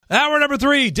Hour number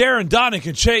 3, Darren, Donick,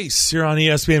 and Chase here on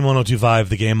ESPN 102.5,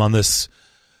 The Game on this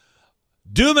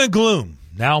doom and gloom.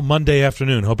 Now Monday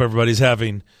afternoon. Hope everybody's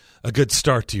having a good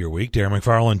start to your week. Darren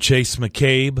McFarland, Chase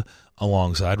McCabe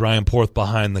alongside. Ryan Porth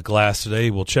behind the glass today.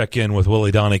 We'll check in with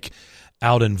Willie Donick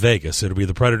out in Vegas. It'll be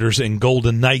the Predators and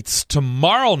Golden Knights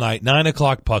tomorrow night, 9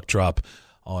 o'clock puck drop.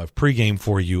 I'll have pregame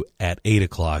for you at 8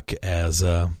 o'clock as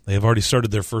they have already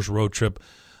started their first road trip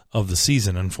of the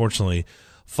season. Unfortunately,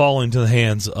 falling to the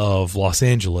hands of Los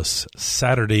Angeles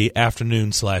Saturday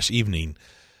afternoon/evening,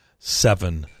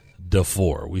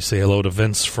 7-4. We say hello to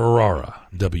Vince Ferrara,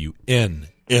 WNML,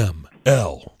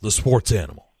 the sports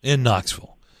animal in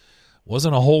Knoxville.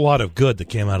 Wasn't a whole lot of good that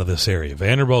came out of this area.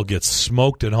 Vanderbilt gets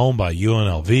smoked at home by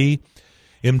UNLV.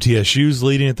 MTSU's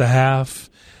leading at the half.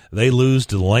 They lose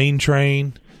to the Lane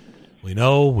Train. We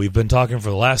know we've been talking for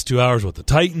the last 2 hours what the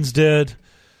Titans did.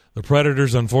 The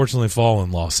Predators unfortunately fall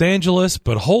in Los Angeles,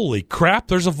 but holy crap,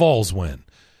 there's a Vols win.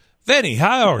 Vinny,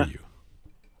 how are you?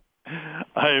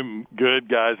 I'm good,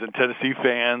 guys. And Tennessee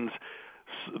fans,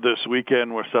 this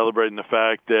weekend we're celebrating the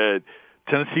fact that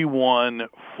Tennessee won,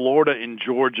 Florida and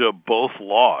Georgia both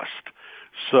lost.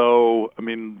 So, I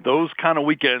mean, those kind of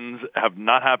weekends have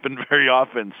not happened very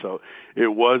often. So it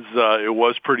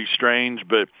was pretty strange.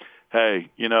 But, hey,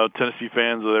 you know, Tennessee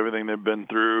fans with everything they've been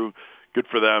through, good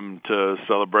for them to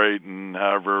celebrate in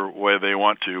however way they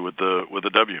want to with the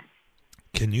W.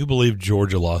 Can you believe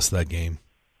Georgia lost that game?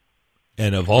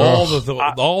 And of all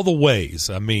the ways,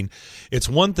 I mean, it's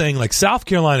one thing like South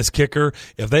Carolina's kicker.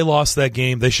 If they lost that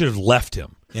game, they should have left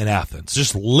him in Athens.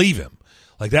 Just leave him.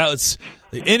 Like that was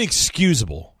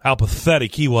inexcusable how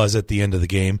pathetic he was at the end of the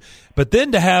game. But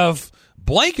then to have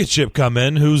Blankenship come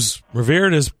in, who's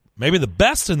revered as maybe the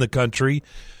best in the country,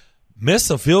 miss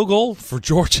a field goal for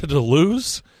Georgia to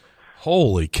lose?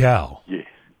 Holy cow.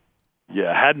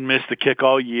 Yeah, hadn't missed a kick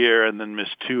all year and then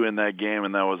missed 2 in that game,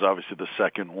 and that was obviously the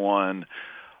second one.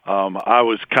 I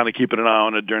was kind of keeping an eye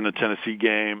on it during the Tennessee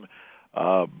game,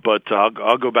 but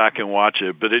I'll go back and watch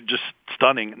it. But it just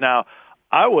stunning. Now,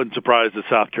 I wasn't surprised that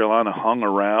South Carolina hung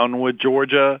around with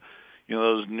Georgia. You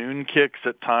know, those noon kicks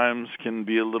at times can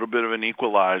be a little bit of an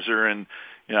equalizer, and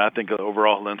you know I think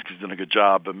overall Helinski's done a good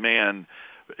job. But man,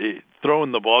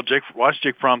 throwing the ball, watch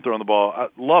Jake Fromm throwing the ball. I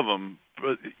love him.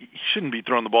 But he shouldn't be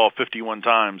throwing the ball 51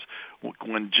 times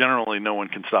when generally no one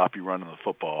can stop you running the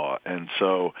football. And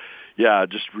so, yeah,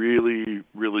 just really,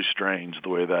 really strange the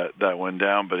way that went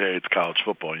down. But, hey, it's college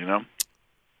football, you know?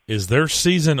 Is their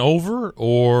season over,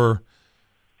 or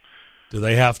do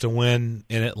they have to win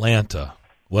in Atlanta?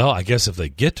 Well, I guess if they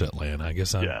get to Atlanta, I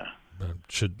guess I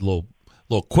should a little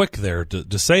quick there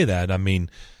to say that. I mean,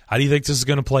 how do you think this is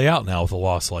going to play out now with a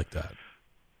loss like that?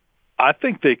 I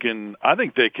think they can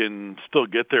still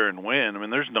get there and win. I mean,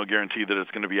 there's no guarantee that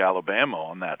it's going to be Alabama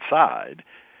on that side.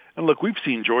 And look, we've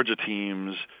seen Georgia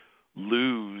teams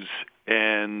lose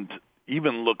and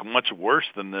even look much worse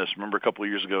than this. Remember a couple of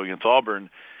years ago against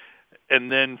Auburn,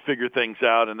 and then figure things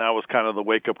out, and that was kind of the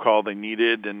wake-up call they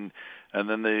needed, and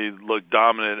then they looked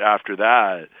dominant after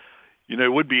that. You know,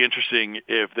 it would be interesting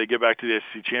if they get back to the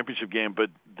SEC championship game, but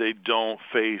they don't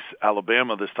face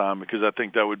Alabama this time, because I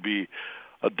think that would be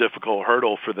a difficult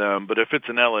hurdle for them. But if it's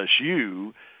an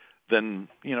LSU, then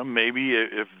you know maybe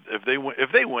if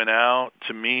they went out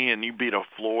to me and you beat a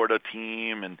Florida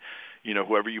team and you know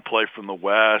whoever you play from the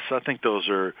West, I think those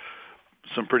are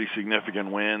some pretty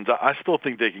significant wins. I still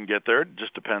think they can get there. It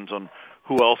just depends on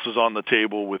who else is on the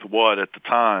table with what at the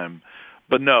time.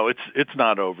 But no, it's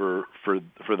not over for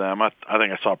them. I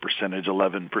think I saw a percentage,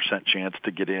 11% chance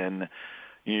to get in.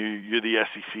 You're the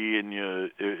SEC, and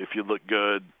if you look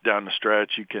good down the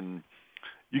stretch, you can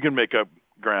make up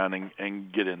ground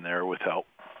and get in there with help.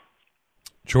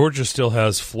 Georgia still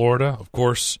has Florida, of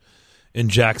course, in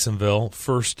Jacksonville.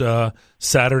 First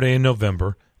Saturday in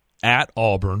November at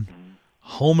Auburn,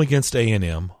 home against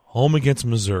A&M, home against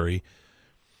Missouri,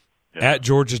 at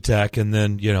Georgia Tech, and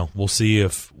then we'll see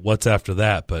if what's after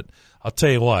that. But I'll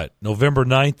tell you what, November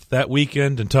 9th, that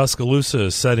weekend in Tuscaloosa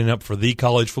is setting up for the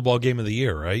college football game of the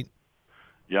year, right?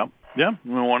 Yeah,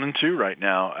 we're 1-2 right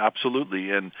now, absolutely.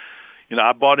 And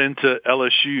I bought into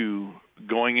LSU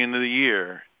going into the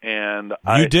year, and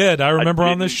you did. I remember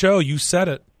on this show you said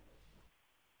it.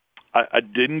 I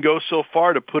didn't go so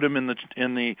far to put him in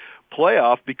the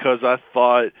playoff because I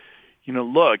thought,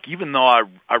 look, even though I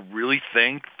really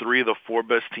think 3 of the 4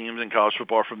 best teams in college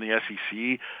football are from the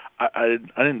SEC, I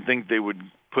didn't think they would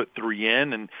put 3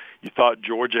 in, and you thought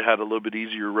Georgia had a little bit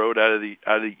easier road out of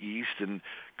the East and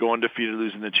go undefeated,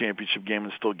 losing the championship game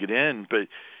and still get in. But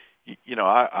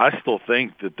I still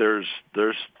think that there's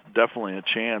definitely a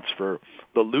chance for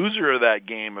the loser of that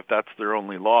game, if that's their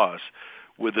only loss,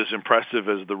 with as impressive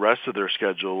as the rest of their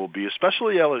schedule will be,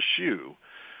 especially LSU,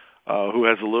 who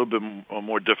has a little bit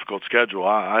more difficult schedule.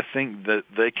 I think that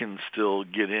they can still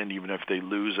get in even if they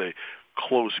lose a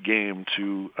close game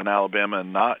to an Alabama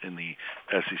and not in the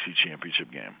SEC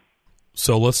championship game.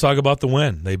 So let's talk about the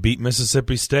win. They beat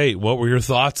Mississippi State. What were your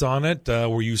thoughts on it?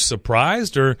 Were you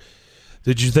surprised, or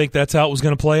did you think that's how it was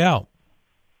going to play out?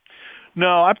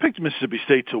 No, I picked Mississippi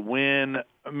State to win.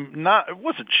 I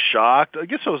wasn't shocked. I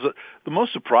guess the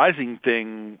most surprising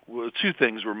thing. Well, two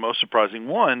things were most surprising.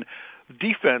 One, the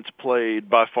defense played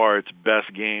by far its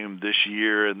best game this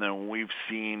year, and then we've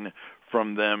seen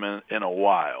from them in a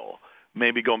while.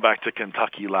 Maybe going back to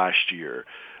Kentucky last year.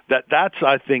 That's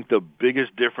I think the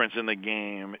biggest difference in the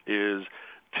game is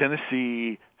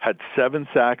Tennessee had 7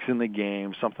 sacks in the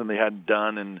game, something they hadn't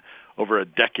done in over a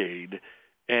decade,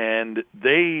 and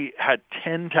they had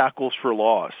 10 tackles for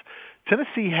loss.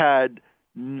 Tennessee had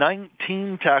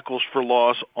 19 tackles for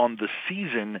loss on the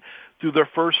season through their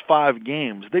first 5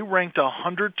 games. They ranked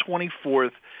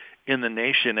 124th in the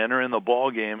nation entering the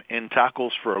ball game in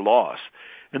tackles for loss,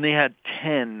 and they had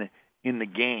 10 in the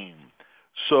game.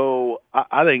 So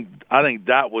I think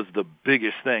that was the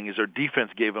biggest thing is their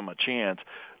defense gave them a chance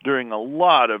during a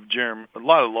lot of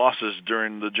losses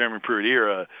during the Jeremy Pruitt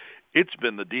era. It's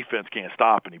been the defense can't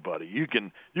stop anybody. You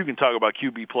can talk about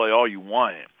QB play all you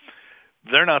want.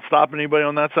 They're not stopping anybody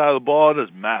on that side of the ball. It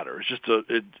doesn't matter. It's just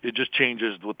it just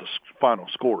changes what the final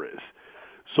score is.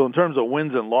 So in terms of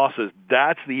wins and losses,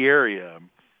 that's the area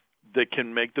that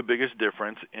can make the biggest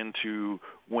difference into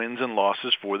wins and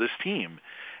losses for this team.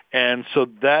 And so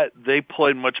that they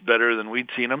played much better than we'd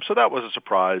seen them, so that was a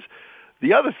surprise.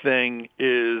 The other thing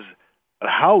is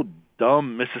how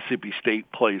dumb Mississippi State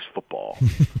plays football.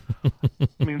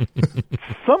 I mean,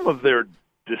 some of their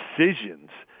decisions,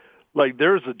 like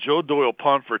there's a Joe Doyle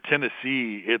punt for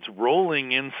Tennessee. It's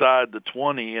rolling inside the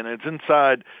 20, and it's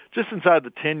just inside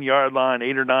the 10-yard line,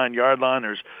 8 or 9 yard line.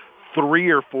 There's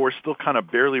 3 or 4 still kind of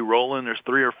barely rolling. There's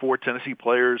 3 or 4 Tennessee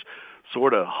players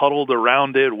sort of huddled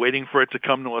around it, waiting for it to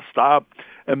come to a stop,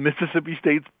 and Mississippi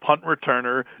State's punt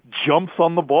returner jumps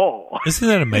on the ball. Isn't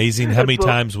that amazing how many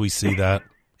times we see that?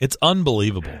 It's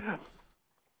unbelievable.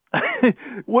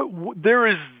 There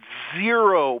is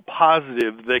zero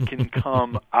positive that can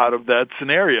come out of that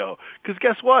scenario. Because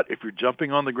guess what? If you're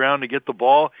jumping on the ground to get the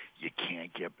ball, you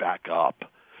can't get back up.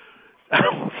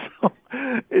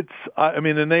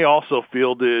 And they also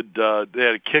fielded, they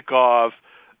had a kickoff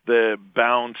that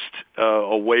bounced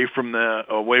away from the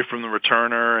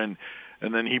returner,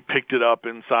 and then he picked it up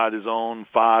inside his own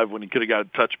 5 when he could have got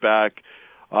a touchback,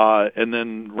 and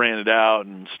then ran it out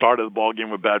and started the ball game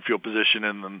with bad field position.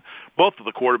 And then both of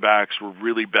the quarterbacks were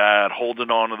really bad, holding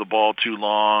on to the ball too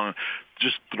long,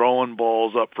 just throwing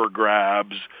balls up for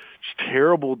grabs, just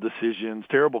terrible decisions,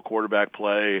 terrible quarterback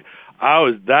play.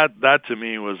 That to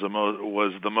me was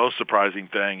the most surprising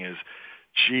thing is,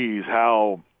 geez,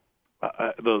 how.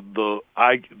 The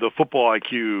football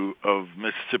IQ of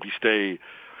Mississippi State,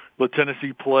 but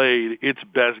Tennessee played its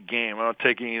best game. I'm not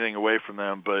taking anything away from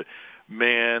them, but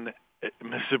man,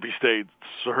 Mississippi State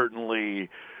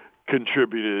certainly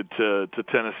contributed to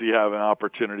Tennessee having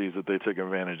opportunities that they took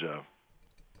advantage of.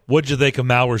 What did you think of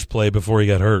Mauer's play before he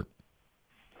got hurt?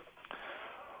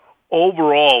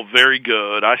 Overall, very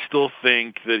good. I still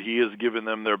think that he has given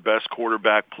them their best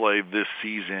quarterback play this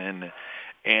season.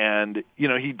 And,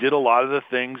 he did a lot of the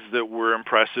things that were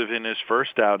impressive in his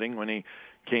first outing when he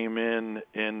came in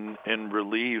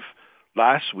relief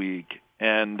last week.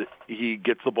 And he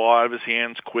gets the ball out of his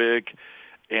hands quick,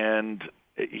 and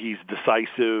he's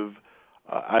decisive.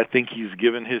 I think he's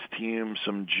given his team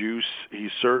some juice.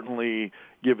 He's certainly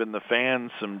given the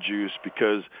fans some juice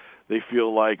because they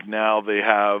feel like now they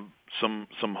have some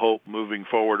hope moving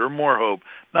forward, or more hope.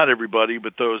 Not everybody,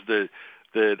 but those that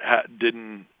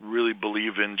didn't really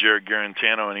believe in Jarrett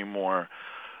Guarantano anymore.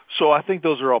 So I think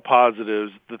those are all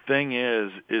positives. The thing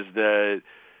is that,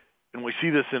 and we see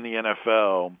this in the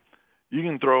NFL, you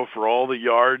can throw for all the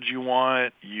yards you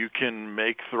want. You can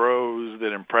make throws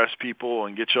that impress people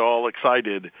and get you all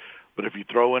excited. But if you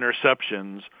throw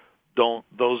interceptions,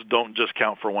 those don't just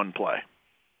count for one play.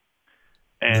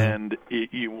 And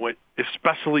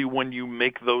especially when you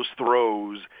make those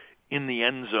throws in the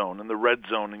end zone, in the red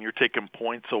zone, and you're taking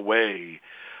points away.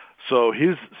 So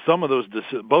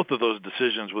both of those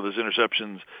decisions with his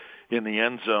interceptions in the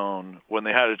end zone when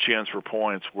they had a chance for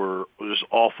points were just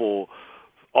awful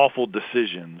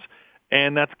decisions.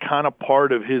 And that's kind of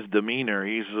part of his demeanor.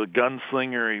 He's a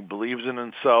gunslinger. He believes in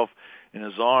himself, in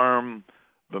his arm.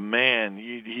 But man,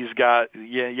 he's got,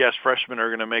 yes, freshmen are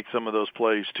going to make some of those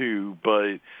plays too,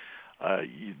 but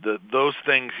those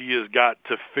things he has got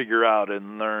to figure out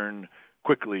and learn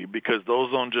quickly, because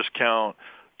those don't just count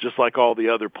just like all the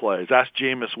other plays. Ask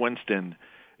Jameis Winston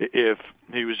if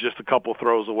he was just a couple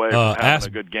throws away from having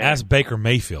a good game. Ask Baker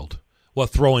Mayfield what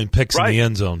throwing picks in the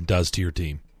end zone does to your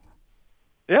team.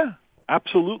 Yeah,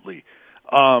 absolutely.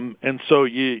 And so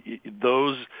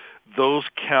those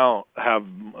count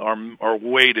are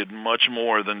weighted much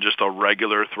more than just a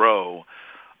regular throw.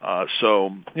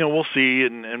 So we'll see.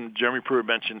 And Jeremy Pruitt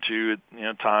mentioned too,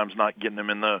 times not getting him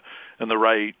in the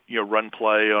right run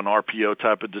play on RPO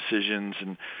type of decisions,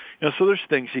 and so there's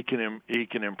things he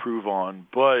can improve on.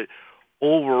 But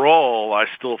overall, I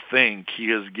still think he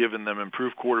has given them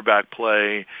improved quarterback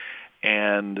play.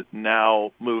 And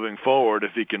now moving forward,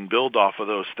 if he can build off of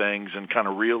those things and kind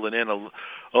of reel it in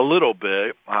a little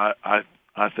bit, I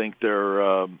think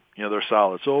they're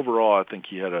solid. So overall, I think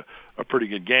he had a pretty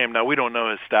good game. Now we don't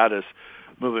know his status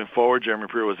moving forward. Jeremy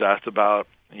Pruitt was asked about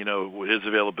his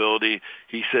availability.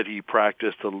 He said he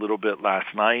practiced a little bit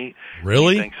last night.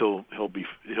 Really? He thinks he'll be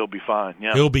fine.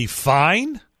 Yeah, he'll be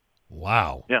fine.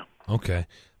 Wow. Yeah. Okay.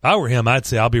 If I were him, I'd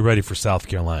say I'll be ready for South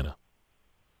Carolina.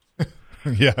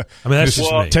 Yeah. I mean, that's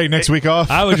just me. Take next week off?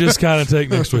 I would just kind of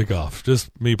take next week off. Just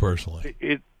me personally.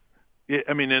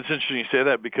 I mean, it's interesting you say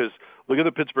that, because look at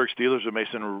the Pittsburgh Steelers with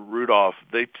Mason Rudolph.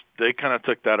 They kind of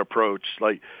took that approach.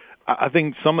 Like, I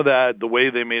think some of that, the way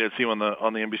they made it seem on the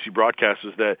NBC broadcast,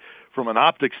 is that from an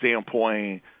optic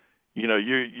standpoint, you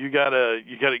gotta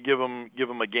give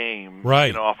him a game,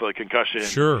 right? Off of a concussion,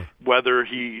 sure, whether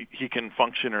he can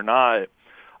function or not,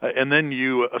 and then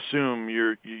you assume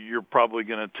you're probably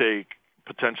going to take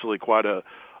potentially quite a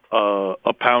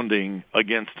pounding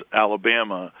against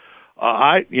Alabama.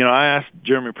 I asked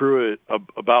Jeremy Pruitt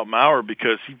about Maurer,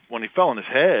 because when he fell on his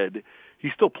head, he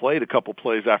still played a couple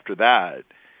plays after that,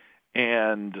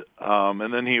 and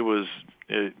then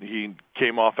he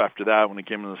came off after that when he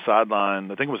came to the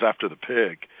sideline. I think it was after the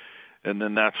pick, and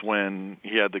then that's when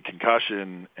he had the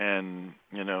concussion, and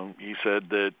he said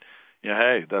that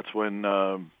hey, that's when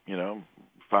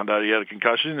found out he had a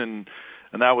concussion, and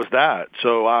that was that.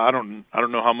 So I don't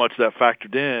know how much that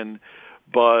factored in,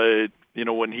 but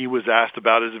when he was asked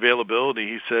about his availability,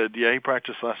 he said, yeah, he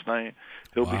practiced last night.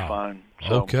 He'll be fine.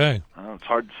 So, okay. It's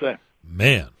hard to say.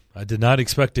 Man, I did not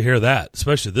expect to hear that,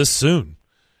 especially this soon.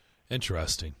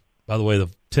 Interesting. By the way, the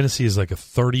Tennessee is like a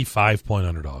 35-point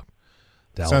underdog.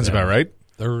 Sounds about right.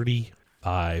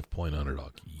 35-point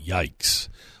underdog. Yikes.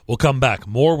 We'll come back.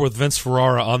 More with Vince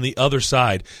Ferrara on the other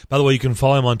side. By the way, you can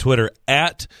follow him on Twitter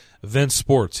at Vince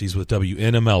Sports. He's with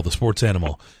WNML, the sports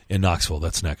animal in Knoxville.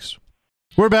 That's next.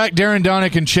 We're back. Darren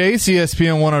Donick and Chase,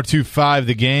 ESPN 102.5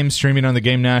 The Game, streaming on the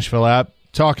Game Nashville app,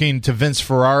 talking to Vince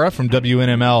Ferrara from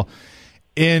WNML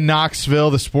in Knoxville,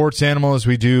 the sports animal, as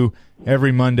we do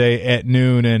every Monday at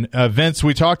noon. And Vince,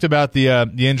 we talked about the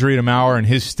injury to Maurer and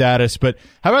his status, but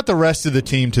how about the rest of the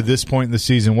team to this point in the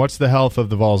season? What's the health of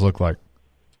the Vols look like?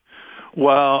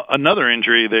 Well, another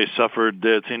injury they suffered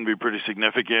that seemed to be pretty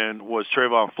significant was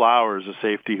Trayvon Flowers, a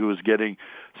safety who was getting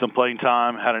some playing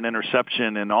time, had an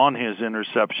interception, and on his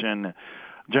interception,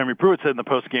 Jeremy Pruitt said in the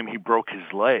postgame he broke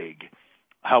his leg.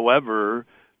 However,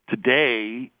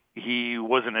 today he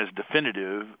wasn't as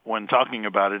definitive when talking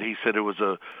about it. He said it was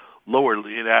a lower.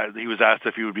 He was asked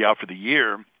if he would be out for the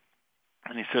year,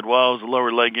 and he said, "Well, it was a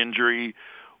lower leg injury.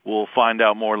 We'll find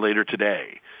out more later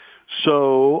today."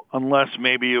 So unless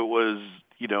maybe it was,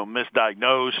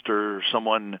 misdiagnosed, or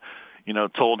someone,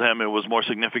 told him it was more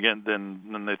significant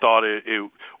than they thought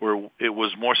or it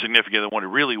was more significant than what it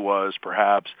really was,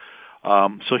 perhaps.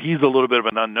 So he's a little bit of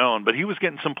an unknown, but he was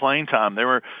getting some playing time. They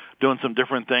were doing some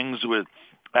different things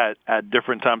at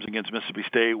different times against Mississippi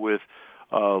State with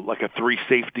like a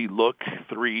 3-safety look,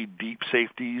 3 deep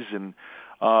safeties, and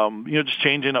just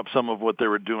changing up some of what they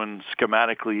were doing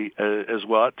schematically as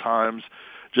well at times,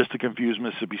 just to confuse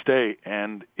Mississippi State,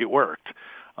 and it worked.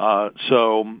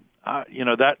 So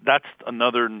that's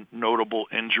another notable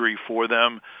injury for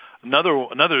them.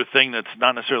 Another thing that's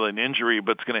not necessarily an injury,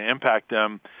 but it's going to impact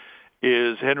them,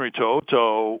 is Henry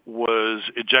To'oTo'o was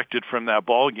ejected from that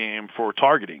ball game for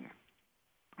targeting,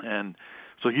 and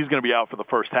so he's going to be out for the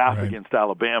first half against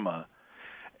Alabama,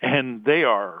 and they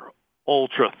are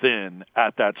ultra thin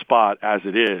at that spot as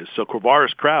it is. So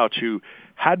Quavaris Crouch, who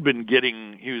had been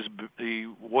getting, he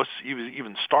was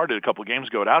even started a couple of games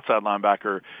ago at outside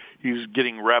linebacker. He was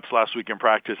getting reps last week in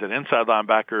practice at inside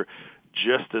linebacker,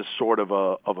 just as sort of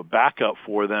a backup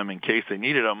for them in case they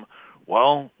needed him.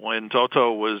 Well, when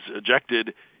Toto was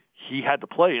ejected, he had to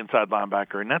play inside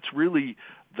linebacker, and that's really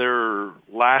their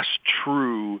last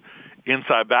true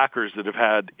inside backers that have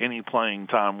had any playing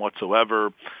time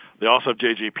whatsoever. They also have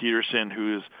J.J. Peterson,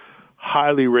 who is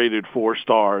highly rated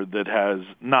 4-star that has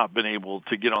not been able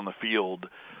to get on the field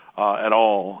at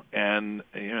all. And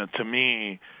to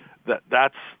me,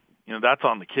 that's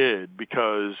on the kid,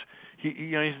 because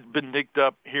he's been nicked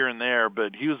up here and there,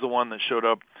 but he was the one that showed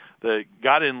up, that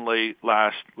got in late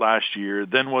last year,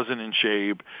 then wasn't in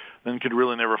shape, then could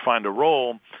really never find a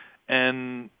role,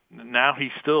 and now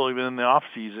he's still, even in the off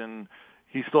season,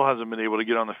 he still hasn't been able to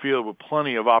get on the field with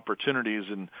plenty of opportunities,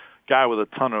 and guy with a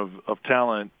ton of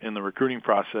talent in the recruiting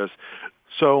process.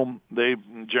 So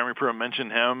Jeremy Pruitt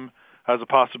mentioned him as a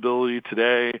possibility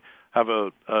today. Have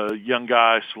a young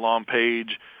guy, Salam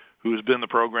Page, who's been in the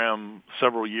program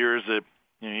several years, that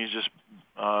he's just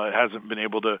hasn't been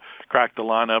able to crack the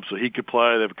lineup, so he could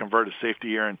play. They have a converted safety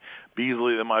here, and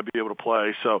Beasley that might be able to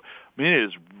play. So, I mean, it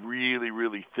is really,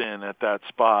 really thin at that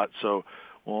spot. So,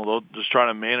 they'll just try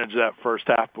to manage that first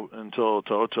half until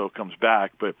Toto comes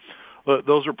back. But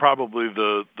those are probably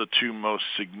the two most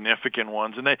significant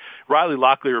ones. And Riley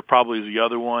Locklear probably is the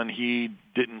other one. He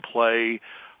didn't play.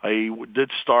 He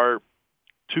did start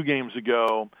 2 games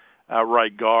ago at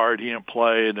right guard. He didn't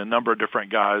play, and a number of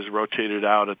different guys rotated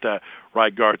out at that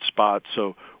right guard spot.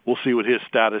 So we'll see what his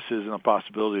status is, and the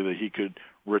possibility that he could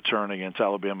return against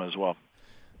Alabama as well.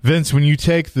 Vince, when you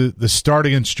take the start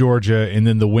against Georgia and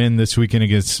then the win this weekend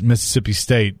against Mississippi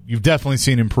State, you've definitely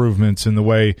seen improvements in the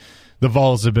way the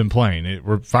Vols have been playing. It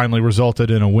finally resulted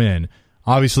in a win.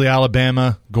 Obviously,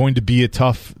 Alabama going to be a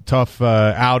tough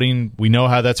outing. We know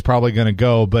how that's probably going to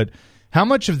go, but how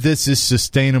much of this is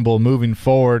sustainable moving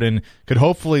forward and could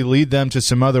hopefully lead them to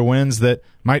some other wins that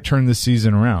might turn the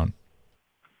season around?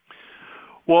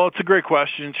 Well, it's a great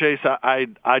question, Chase.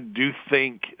 I do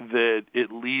think that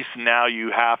at least now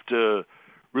you have to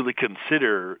really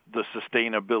consider the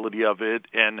sustainability of it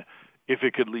and if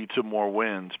it could lead to more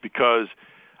wins, because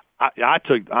I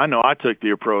took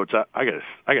the approach. I got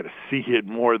to see it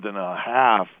more than a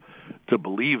half to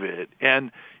believe it.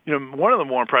 And one of the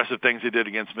more impressive things they did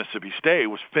against Mississippi State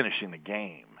was finishing the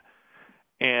game.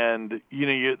 And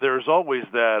there's always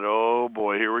that, oh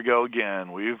boy, here we go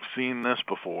again. We've seen this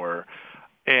before.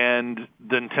 And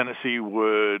then Tennessee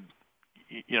would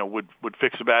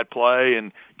fix a bad play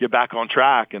and get back on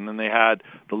track. And then they had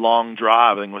the long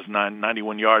drive, I think it was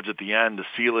 91 yards at the end, to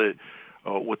seal it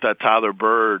with that Tyler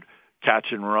Byrd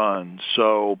catch and run.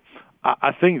 So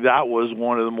I think that was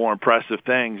one of the more impressive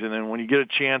things. And then when you get a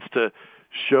chance to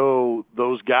show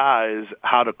those guys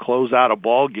how to close out a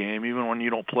ball game, even when you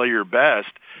don't play your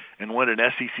best, and win an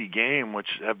SEC game,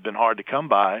 which have been hard to come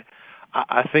by,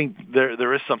 I think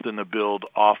there is something to build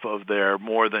off of there,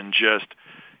 more than just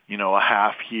a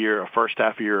half here, a first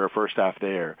half here, a first half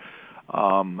there.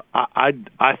 I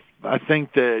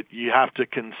think that you have to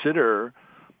consider,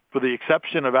 for the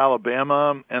exception of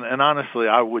Alabama, and honestly,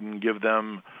 I wouldn't give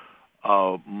them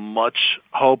much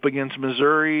hope against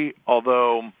Missouri,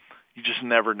 although you just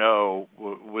never know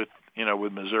with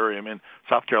Missouri. I mean,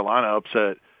 South Carolina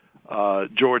upset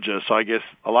Georgia, so I guess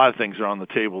a lot of things are on the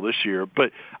table this year.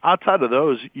 But outside of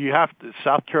those, you have to,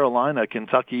 South Carolina,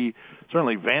 Kentucky,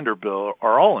 certainly Vanderbilt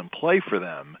are all in play for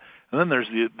them. And then there's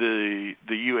the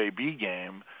UAB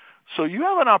game. So you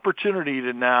have an opportunity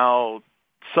to now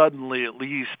suddenly at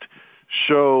least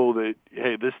show that,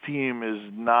 hey, this team is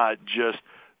not just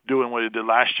doing what it did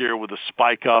last year with a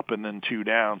spike up and then 2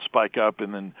 down, spike up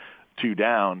and then 2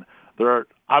 down. They're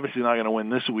obviously not going to win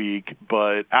this week,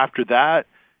 but after that,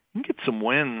 you can get some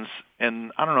wins.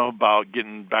 And I don't know about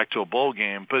getting back to a bowl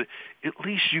game, but at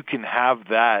least you can have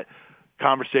that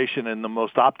conversation, and the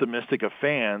most optimistic of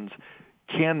fans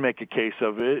can make a case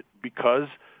of it, because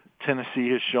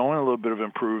Tennessee has shown a little bit of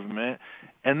improvement.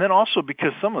 And then also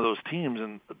because some of those teams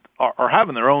are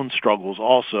having their own struggles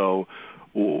also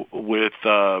with,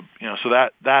 so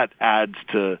that adds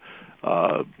to,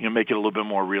 make it a little bit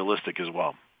more realistic as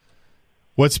well.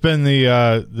 What's been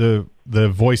the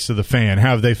voice of the fan? How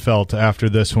have they felt after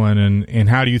this one, and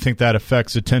how do you think that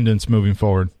affects attendance moving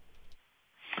forward?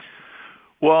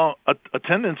 Well,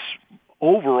 attendance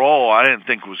overall, I didn't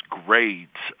think was great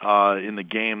in the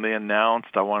game. They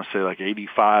announced, I want to say, like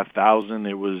 85,000.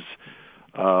 It was,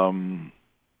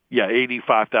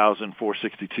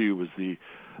 85,462 was the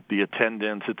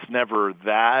attendance. It's never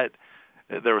that.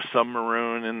 There was some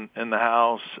maroon in the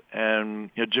house,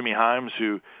 and Jimmy Himes,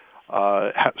 who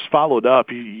has followed up,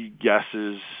 he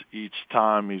guesses each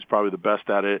time. He's probably the best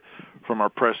at it from our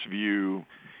press view.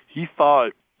 He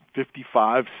thought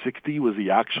 55, 60 was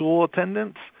the actual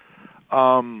attendance.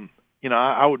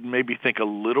 I would maybe think a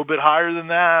little bit higher than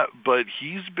that, but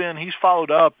he's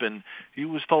followed up, and he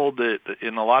was told that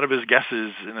in a lot of his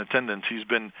guesses in attendance, he's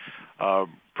been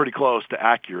pretty close to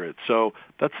accurate. So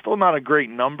that's still not a great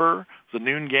number. The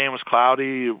noon game was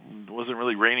cloudy. It wasn't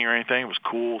really raining or anything. It was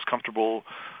cool. It was comfortable.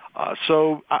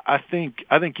 So I think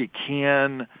it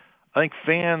can. I think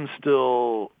fans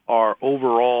still are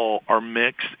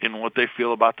mixed in what they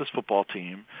feel about this football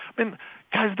team. I mean,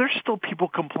 guys, there's still people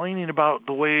complaining about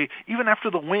the way, even after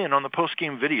the win on the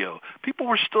post-game video, people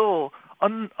were still,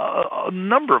 a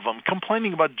number of them,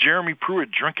 complaining about Jeremy Pruitt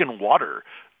drinking water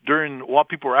while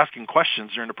people were asking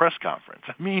questions during the press conference.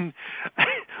 I mean,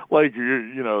 like,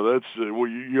 that's, he's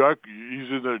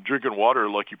in there drinking water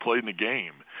like he played in the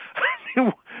game.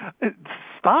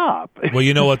 Stop. Well,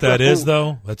 you know what that is,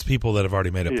 though? That's people that have already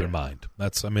made up their mind.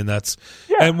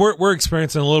 And we're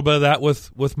experiencing a little bit of that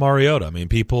with Mariota. I mean,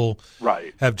 people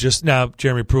have now,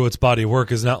 Jeremy Pruitt's body of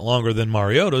work is not longer than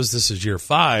Mariota's. This is year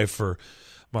 5 for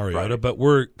Mariota, but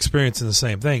we're experiencing the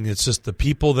same thing. It's just the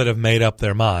people that have made up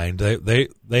their mind. They're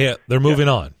moving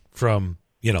on from,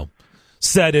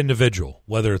 said individual,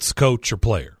 whether it's coach or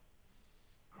player.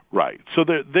 Right. So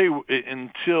they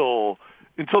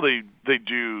until they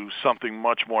do something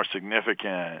much more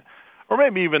significant, or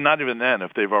maybe even not even then,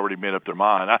 if they've already made up their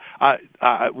mind.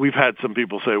 We've had some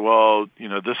people say, well,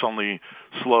 this only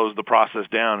slows the process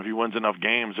down. If he wins enough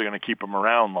games, they're going to keep him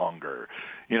around longer.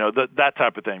 That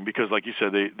type of thing, because like you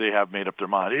said, they have made up their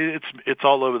mind. It's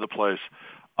all over the place,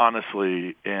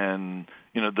 honestly, and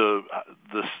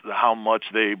how much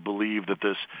they believe that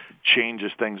this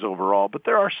changes things overall. But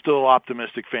there are still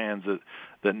optimistic fans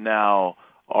that now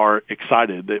are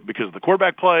excited because of the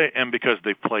quarterback play and because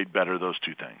they've played better, those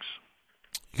two things.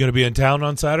 You going to be in town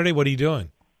on Saturday? What are you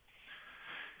doing?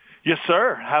 Yes,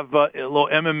 sir. Have a little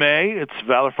MMA. It's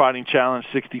Valor Fighting Challenge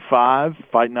 65,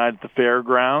 fight night at the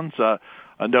fairgrounds.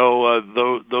 I know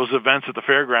those events at the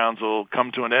fairgrounds will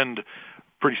come to an end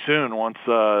pretty soon once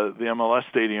the MLS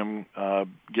stadium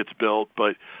gets built.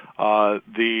 But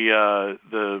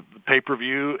the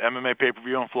pay-per-view, MMA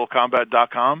pay-per-view on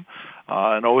FlowCombat.com,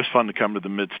 and always fun to come to the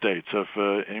Mid-State. So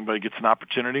if anybody gets an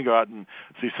opportunity, go out and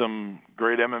see some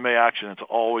great MMA action. It's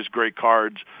always great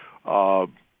cards,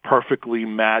 perfectly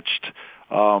matched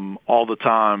all the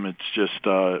time. It's just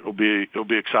it'll be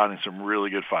exciting. Some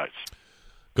really good fights.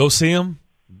 Go see them,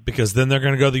 because then they're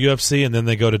going to go to the UFC and then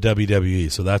they go to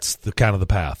WWE. So that's the kind of the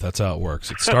path. That's how it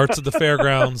works. It starts at the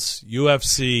fairgrounds,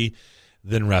 UFC,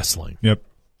 then wrestling. Yep.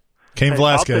 Cain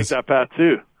Velasquez. I'll take that path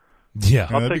too. Yeah.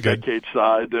 I'll take that cage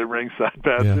side, the ringside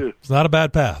path too. It's not a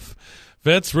bad path.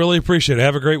 Vince, really appreciate it.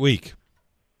 Have a great week.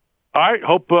 All right.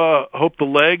 Hope the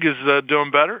leg is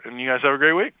doing better, and you guys have a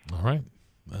great week. All right.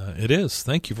 It is.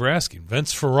 Thank you for asking.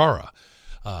 Vince Ferrara.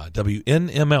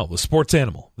 WNML, the sports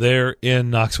animal, there in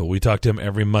Knoxville. We talk to him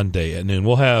every Monday at noon.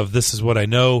 We'll have This Is What I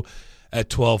Know at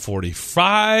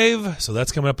 12:45, so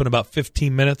that's coming up in about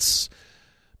 15 minutes.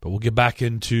 But we'll get back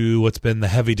into what's been the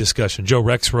heavy discussion. Joe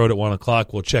Rexrode at 1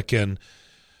 o'clock. We'll check in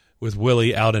with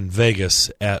Willie out in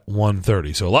Vegas at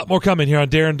 1:30. So a lot more coming here on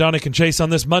Darren, Donick, and Chase on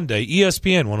this Monday.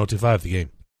 ESPN 102.5 The Game.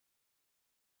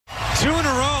 2 in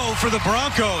a row for the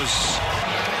Broncos.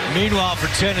 Meanwhile, for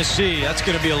Tennessee, that's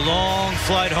going to be a long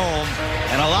flight home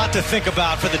and a lot to think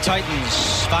about for the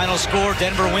Titans. Final score,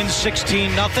 Denver wins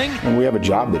 16-0. And we have a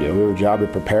job to do. We have a job to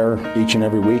prepare each and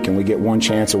every week, and we get one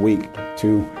chance a week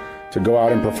to go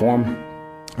out and perform.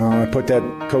 Put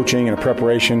that coaching and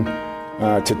preparation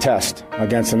to test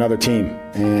against another team,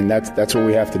 and that's what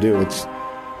we have to do.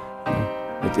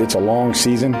 It's a long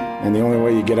season, and the only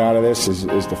way you get out of this is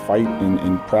to fight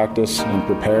and practice and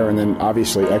prepare, and then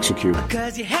obviously execute.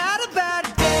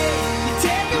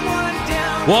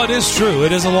 Well, it is true.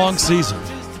 It is a long season.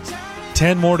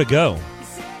 10 more to go.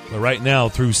 But right now,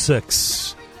 through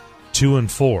 6,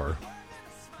 2-4.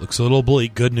 Looks a little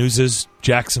bleak. Good news is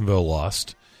Jacksonville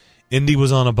lost. Indy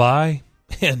was on a bye,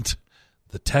 and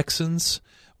the Texans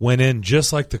went in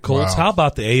just like the Colts. Wow. How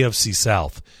about the AFC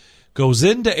South? Goes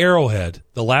into Arrowhead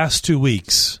the last 2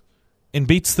 weeks and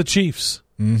beats the Chiefs.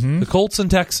 Mm-hmm. The Colts and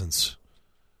Texans.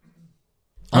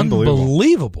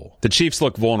 Unbelievable. The Chiefs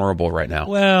look vulnerable right now.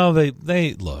 Well,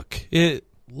 they look.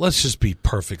 Let's just be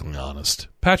perfectly honest.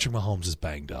 Patrick Mahomes is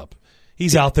banged up.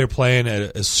 He's out there playing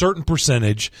at a certain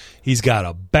percentage. He's got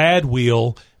a bad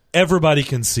wheel. Everybody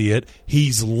can see it.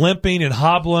 He's limping and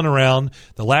hobbling around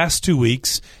the last 2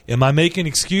 weeks. Am I making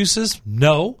excuses?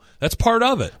 No. That's part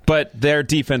of it. But their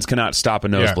defense cannot stop a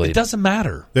nosebleed. It doesn't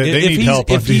matter. They need help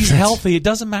on if he's healthy, it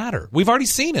doesn't matter. We've already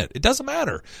seen it. It doesn't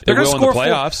matter. They're going to score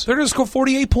playoffs. They're going to score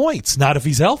 48 points. Not if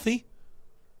he's healthy.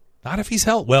 Not if he's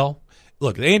healthy. Well,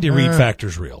 look, the Andy Reid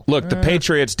factor's real. Look, the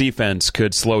Patriots defense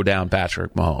could slow down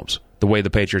Patrick Mahomes the way the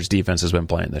Patriots defense has been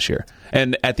playing this year.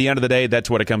 And at the end of the day, that's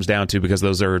what it comes down to, because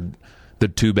those are the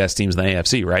 2 best teams in the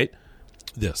AFC, right?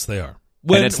 Yes, they are.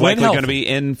 And it's likely going to be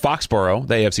in Foxborough,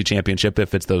 the AFC Championship,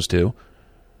 if it's those two.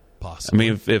 Possibly.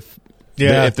 I mean, if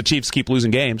the Chiefs keep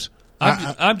losing games.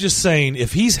 I'm just saying,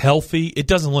 if he's healthy, it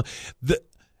doesn't look.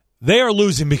 They are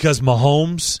losing because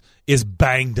Mahomes is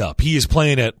banged up. He is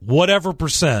playing at whatever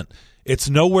percent. It's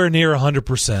nowhere near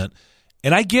 100%.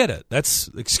 And I get it.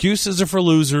 Excuses are for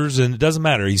losers, and it doesn't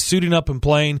matter. He's suiting up and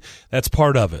playing. That's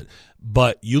part of it.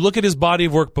 But you look at his body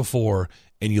of work before,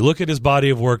 and you look at his body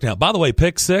of work now. By the way,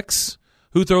 pick six,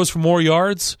 who throws for more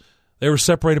yards? They were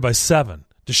separated by 7.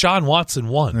 Deshaun Watson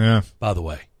won, by the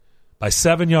way, by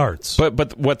 7 yards.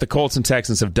 But what the Colts and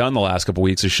Texans have done the last couple of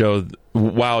weeks is show,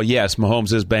 while, yes,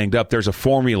 Mahomes is banged up, there's a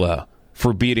formula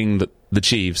for beating the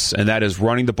Chiefs, and that is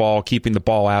running the ball, keeping the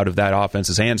ball out of that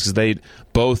offense's hands, because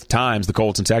both times the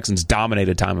Colts and Texans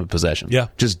dominated time of possession. Yeah.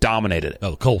 Just dominated it.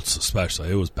 Oh, the Colts especially.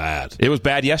 It was bad. It was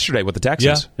bad yesterday with the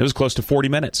Texans. Yeah. It was close to 40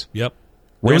 minutes. Yep.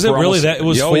 Was it really that? It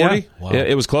was 40? Yeah. Wow.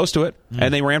 It was close to it,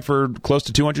 and they ran for close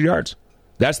to 200 yards.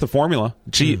 That's the formula.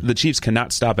 The Chiefs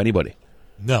cannot stop anybody.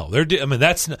 No,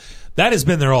 that has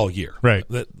been there all year. Right.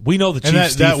 We know the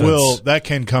Chiefs defense. That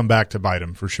can come back to bite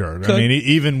them for sure. Could. I mean,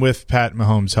 even with Pat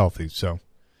Mahomes healthy, so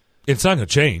it's not going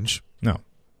to change. No,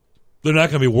 they're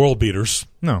not going to be world beaters.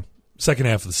 No, second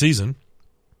half of the season,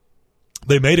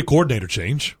 they made a coordinator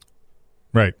change.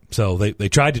 Right. So they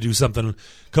tried to do something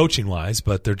coaching wise,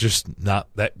 but they're just not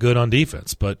that good on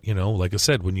defense. But like I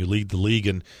said, when you lead the league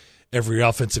in every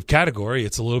offensive category,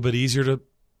 it's a little bit easier to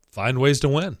find ways to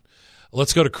win.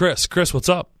 Let's go to Chris. Chris, what's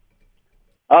up?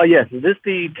 Oh, yes. Is this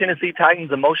the Tennessee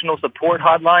Titans emotional support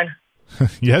hotline?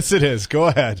 Yes, it is. Go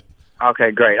ahead.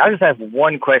 Okay, great. I just have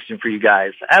one question for you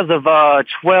guys. As of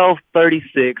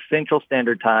 12:36 Central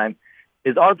Standard Time,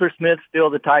 is Arthur Smith still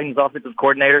the Titans offensive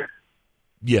coordinator?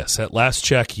 Yes. At last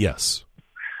check, yes.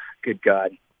 Good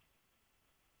God.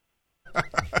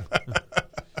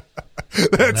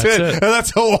 That's it.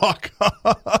 That's a walk.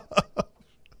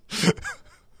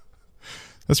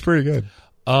 That's pretty good.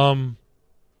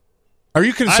 Are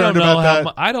you concerned about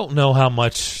that? I don't know how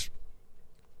much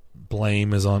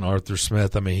blame is on Arthur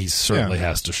Smith. I mean, he certainly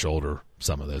has to shoulder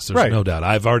some of this. There's no doubt.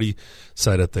 I've already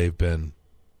said it. They've been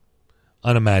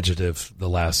unimaginative the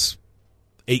last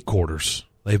 8 quarters.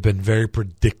 They've been very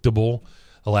predictable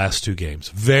the last 2 games.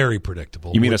 Very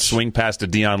predictable. You mean a swing pass to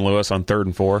Dion Lewis on 3rd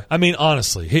and 4? I mean,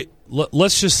 honestly,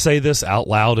 let's just say this out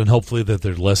loud, and hopefully that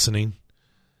they're listening.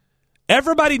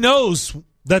 Everybody knows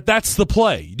that that's the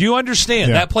play. Do you understand?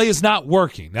 Yeah. That play is not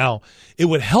working. Now, it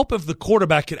would help if the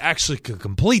quarterback could actually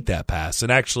complete that pass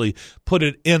and actually put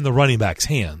it in the running back's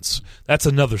hands. That's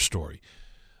another story.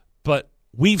 But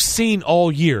we've seen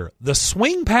all year, the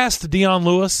swing pass to Dion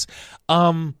Lewis,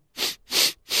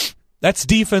 that's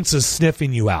defenses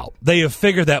sniffing you out. They have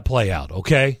figured that play out,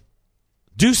 okay?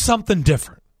 Do something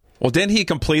different. Well, didn't he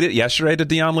complete it yesterday to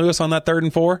Dion Lewis on that 3rd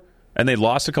and 4? And they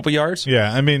lost a couple yards?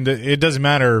 Yeah, I mean, it doesn't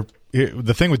matter.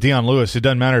 The thing with Dion Lewis, it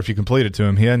doesn't matter if you complete it to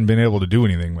him. He hadn't been able to do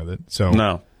anything with it. So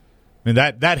no. I mean,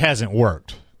 that hasn't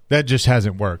worked. That just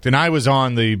hasn't worked. And I was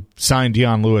on the sign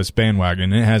Dion Lewis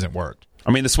bandwagon, and it hasn't worked.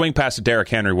 I mean, the swing pass to Derrick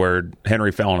Henry where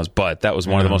Henry fell on his butt, that was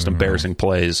one of the most embarrassing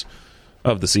plays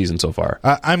of the season so far.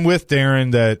 I'm with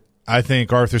Darren that I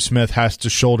think Arthur Smith has to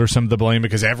shoulder some of the blame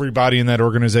because everybody in that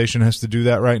organization has to do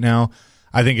that right now.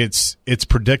 I think it's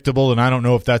predictable, and I don't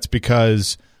know if that's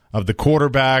because of the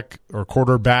quarterback or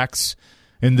quarterbacks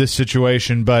in this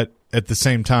situation, but at the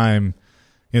same time,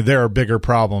 there are bigger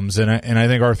problems, and I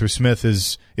think Arthur Smith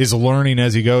is learning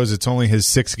as he goes. It's only his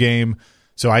 6th game,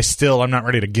 so I'm not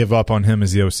ready to give up on him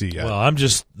as the OC yet. Well,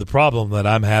 the problem that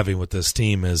I'm having with this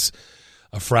team is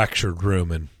a fractured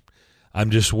room, and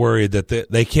I'm just worried that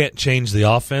they can't change the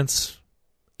offense,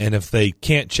 and if they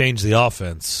can't change the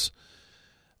offense,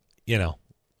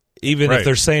 even if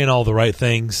they're saying all the right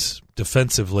things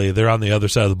defensively, they're on the other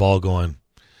side of the ball going,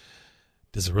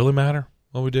 does it really matter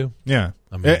what we do? Yeah.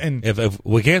 I mean, and if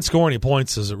we can't score any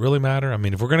points, does it really matter? I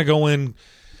mean, if we're going to go in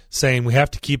saying we have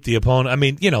to keep the opponent, I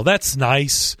mean, that's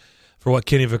nice for what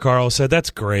Kenny Vaccaro said. That's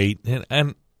great.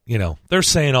 And they're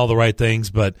saying all the right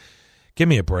things, but give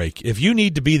me a break. If you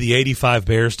need to be the 85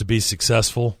 Bears to be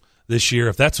successful this year,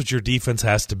 if that's what your defense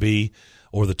has to be,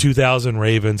 or the 2000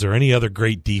 Ravens or any other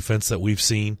great defense that we've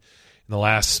seen in the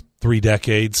last 3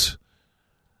 decades,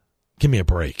 give me a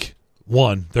break.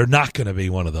 One, they're not going to be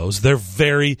one of those. They're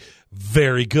very,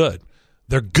 very good.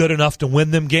 They're good enough to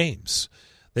win them games.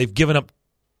 They've given up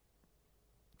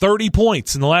 30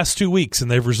 points in the last 2 weeks,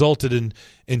 and they've resulted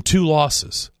in 2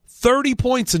 losses. 30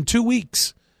 points in 2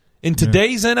 weeks in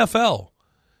today's NFL.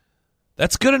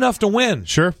 That's good enough to win.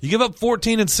 Sure. You give up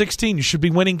 14 and 16, you should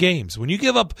be winning games. When you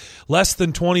give up less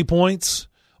than 20 points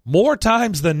more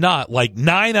times than not, like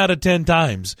 9 out of 10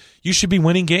 times, you should be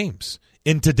winning games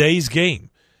in today's game.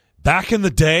 Back in the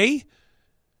day,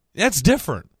 that's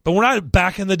different. But we're not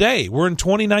back in the day. We're in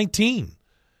 2019.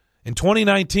 In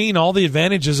 2019, all the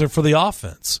advantages are for the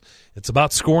offense. It's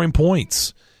about scoring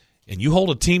points. And you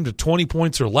hold a team to 20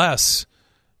 points or less,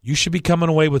 you should be coming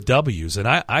away with W's. And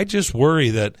I just worry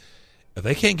that if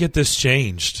they can't get this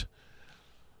changed,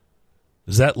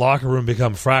 does that locker room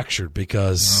become fractured?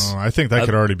 Because I think that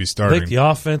could already be starting. I think the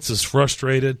offense is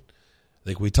frustrated. I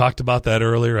think we talked about that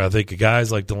earlier. I think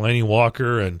guys like Delaney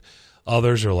Walker and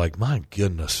others are like, my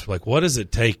goodness, like what does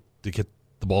it take to get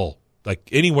the ball like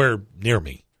anywhere near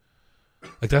me?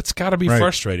 Like that's got to be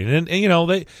frustrating. And you know,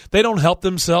 they don't help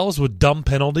themselves with dumb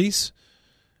penalties.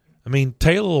 I mean,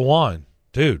 Taylor Lewan,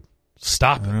 dude,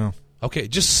 stop it. Okay,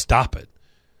 just stop it.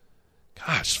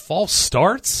 Gosh, false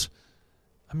starts?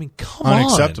 I mean, come on.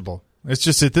 Unacceptable. It's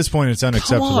just at this point it's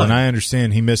unacceptable. And I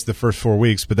understand he missed the first 4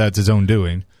 weeks, but that's his own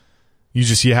doing.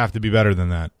 You have to be better than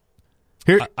that.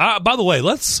 Here, by the way,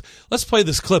 let's play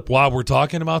this clip while we're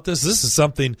talking about this. This is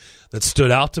something that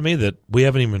stood out to me that we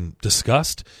haven't even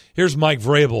discussed. Here's Mike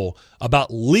Vrabel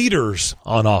about leaders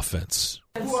on offense.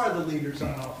 Who are the leaders on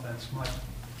offense, Mike?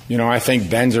 You know, I think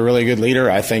Ben's a really good leader.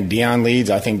 I think Deion leads.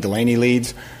 I think Delaney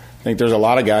leads. I think there's a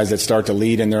lot of guys that start to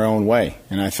lead in their own way.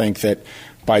 And I think that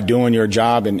by doing your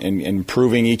job and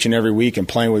improving each and every week and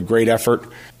playing with great effort,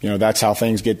 you know, that's how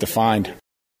things get defined.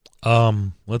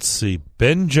 Let's see.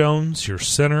 Ben Jones, your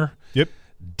center. Yep.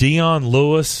 Dion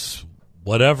Lewis,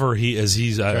 whatever he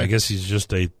is, I guess he's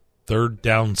just a third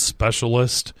down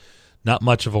specialist. Not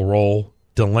much of a role.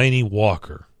 Delaney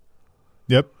Walker.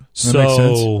 Yep. That makes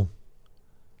sense.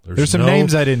 There's some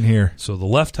names I didn't hear. So the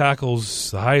left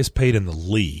tackle's the highest paid in the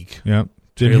league. Yep.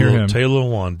 Didn't hear him. Taylor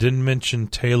Lewan. Didn't mention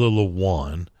Taylor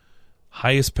Lewan.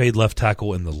 Highest paid left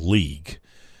tackle in the league.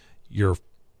 Your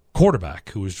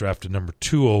quarterback, who was drafted number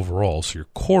 2 overall, so your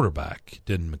quarterback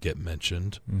didn't get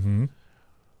mentioned. Mm-hmm.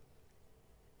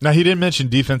 Now, he didn't mention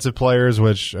defensive players,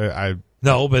 which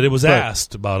No, but it was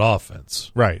asked about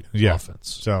offense. Right, yeah.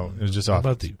 Offense. So it was just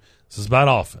offense. This is about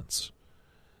offense.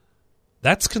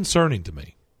 That's concerning to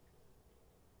me.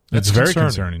 It's very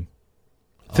concerning.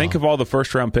 Think of all the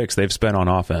first-round picks they've spent on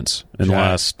offense in the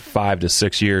last 5 to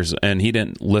 6 years, and he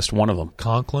didn't list one of them.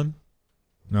 Conklin?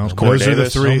 No, those are the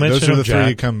three. Those are the three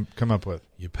you come up with.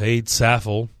 You paid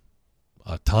Saffold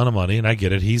a ton of money, and I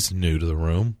get it. He's new to the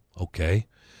room. Okay.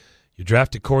 You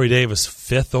drafted Corey Davis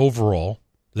 5th overall.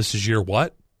 This is year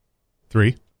what?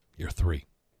 3. Year 3.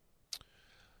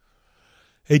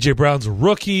 A.J. Brown's a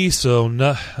rookie, so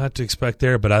not to expect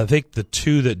there, but I think the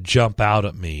two that jump out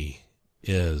at me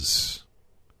is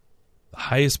the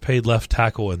highest paid left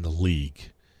tackle in the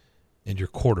league and your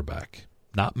quarterback,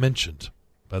 not mentioned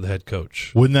by the head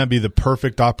coach. Wouldn't that be the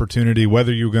perfect opportunity,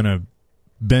 whether you're going to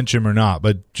bench him or not,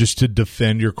 but just to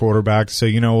defend your quarterback, say,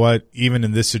 you know what, even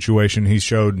in this situation, he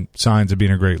showed signs of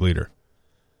being a great leader.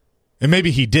 And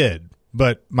maybe he did,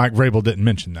 but Mike Vrabel didn't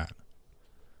mention that.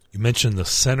 You mentioned the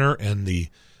center and the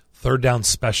third down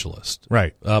specialist.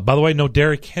 Right. By the way, no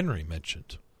Derrick Henry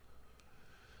mentioned.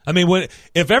 I mean,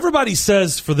 if everybody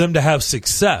says for them to have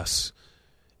success,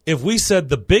 if we said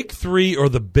the big 3 or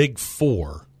the big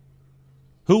 4,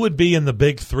 who would be in the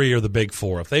big 3 or the big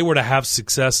 4 if they were to have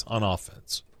success on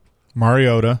offense?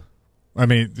 Mariota. I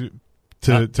mean,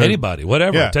 to anybody,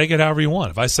 whatever. Yeah. Take it however you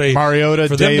want. If I say Mariota,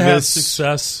 for them to have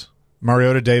success,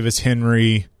 Mariota, Davis,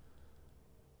 Henry,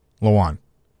 Lewan.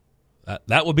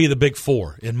 That would be the big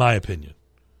 4, in my opinion.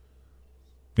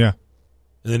 Yeah.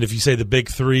 And then if you say the big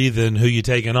 3, then who you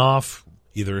taking off?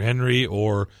 Either Henry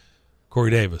or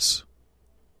Corey Davis.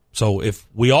 So if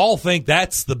we all think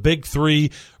that's the big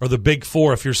 3 or the big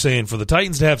 4, if you're saying for the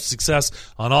Titans to have success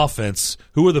on offense,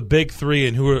 who are the big 3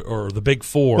 and who are the big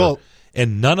 4? Well,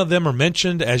 and none of them are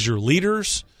mentioned as your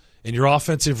leaders in your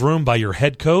offensive room by your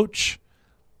head coach,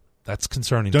 that's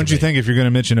concerning. Don't you think if you're going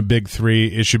to mention a big 3,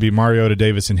 it should be Mariota,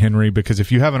 Davis, and Henry? Because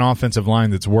if you have an offensive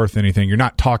line that's worth anything, you're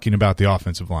not talking about the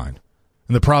offensive line.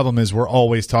 And the problem is we're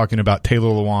always talking about Taylor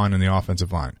Lewan and the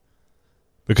offensive line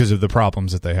because of the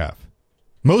problems that they have.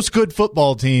 Most good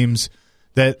football teams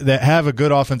that have a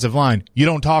good offensive line, you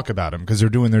don't talk about them because they're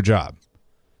doing their job.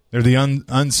 They're the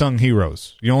unsung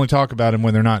heroes. You only talk about them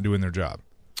when they're not doing their job.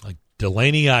 Like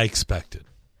Delaney, I expected.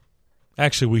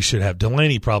 Actually, we should have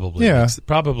Delaney probably. Yeah.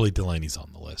 Probably Delaney's on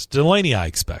the list. Delaney, I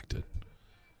expected.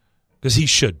 Because he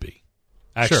should be.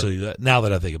 Actually, Sure. Now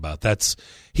that I think about it,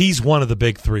 he's one of the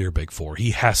big 3 or big 4.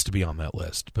 He has to be on that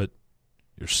list. But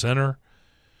your center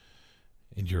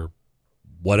and your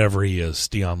whatever he is,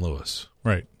 Dion Lewis.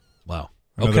 Right. Wow.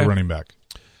 Another okay. running back.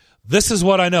 This is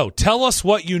what I know. Tell us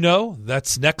what you know.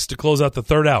 That's next to close out the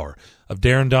third hour of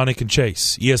Darren, Donick, and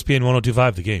Chase. ESPN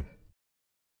 102.5, The Game.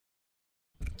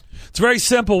 It's very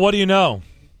simple. What do you know?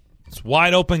 It's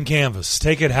wide open canvas.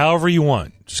 Take it however you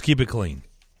want. Just keep it clean.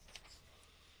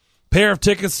 Pair of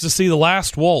tickets to see The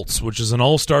Last Waltz, which is an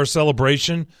all-star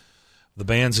celebration of the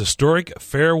band's historic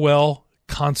farewell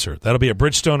concert. That'll be at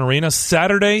Bridgestone Arena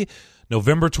Saturday,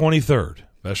 November 23rd.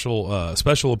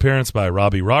 Special appearance by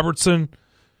Robbie Robertson,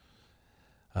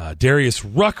 Darius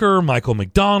Rucker, Michael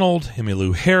McDonald,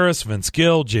 Emmylou Harris, Vince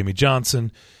Gill, Jamie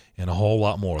Johnson, and a whole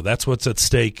lot more. That's what's at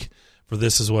stake for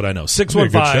This Is What I Know.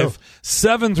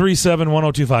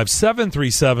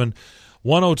 615-737-1025,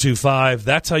 737-1025.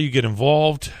 That's how you get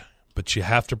involved, but you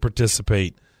have to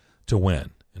participate to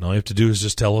win. And all you have to do is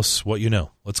just tell us what you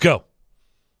know. Let's go.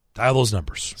 Dial those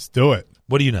numbers. Let's do it.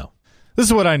 What do you know? This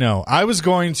is what I know. I was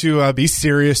going to be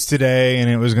serious today, and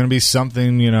it was going to be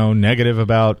something, negative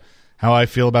about how I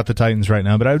feel about the Titans right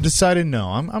now. But I decided no.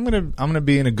 I'm gonna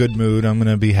be in a good mood. I'm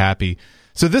gonna be happy.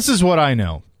 So this is what I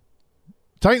know.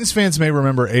 Titans fans may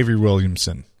remember Avery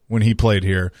Williamson when he played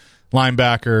here,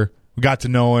 linebacker. We got to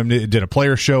know him. Did a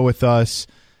player show with us.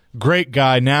 Great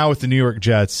guy. Now with the New York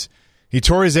Jets, he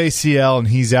tore his ACL and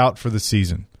he's out for the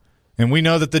season. And we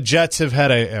know that the Jets have had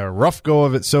a rough go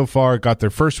of it so far. Got their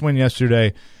first win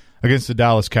yesterday against the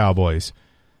Dallas Cowboys.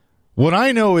 What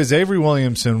I know is Avery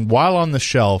Williamson, while on the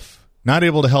shelf, not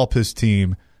able to help his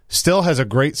team, still has a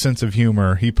great sense of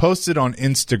humor. He posted on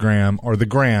Instagram, or the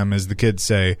gram, as the kids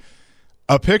say,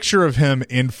 a picture of him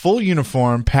in full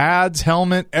uniform, pads,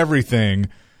 helmet, everything.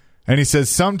 And he says,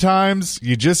 sometimes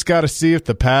you just got to see if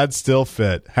the pads still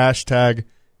fit.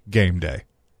 #GameDay.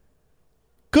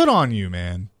 Good on you,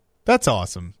 man. That's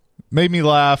awesome. Made me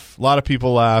laugh. A lot of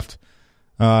people laughed.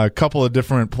 A couple of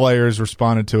different players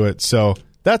responded to it. So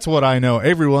that's what I know.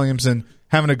 Avery Williamson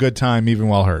having a good time even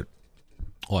while hurt.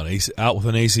 What, out with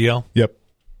an ACL? Yep.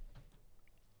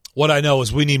 What I know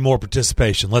is we need more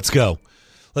participation. Let's go.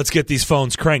 Let's get these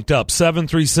phones cranked up.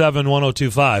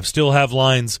 737-1025. Still have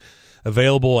lines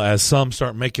available as some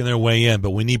start making their way in, but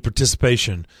we need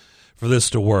participation for this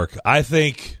to work. I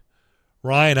think,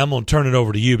 Ryan, I'm going to turn it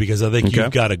over to you because I think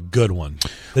you've got a good one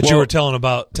that you were telling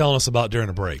us about during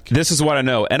a break. This is what I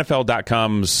know.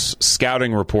 NFL.com's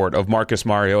scouting report of Marcus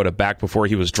Mariota back before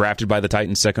he was drafted by the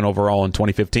Titans second overall in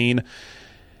 2015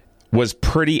 was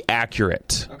pretty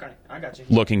accurate. Okay, I got you.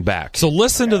 Looking back. So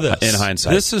listen to this. In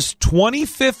hindsight. This is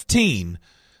 2015.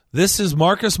 This is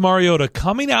Marcus Mariota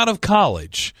coming out of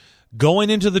college, going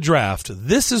into the draft.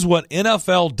 This is what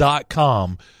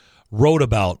NFL.com wrote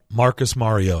about Marcus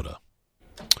Mariota.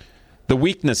 The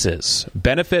weaknesses: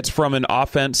 benefits from an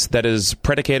offense that is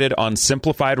predicated on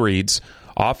simplified reads,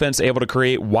 offense able to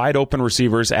create wide open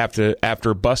receivers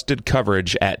after busted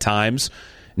coverage at times,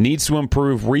 needs to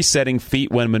improve resetting feet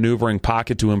when maneuvering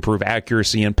pocket to improve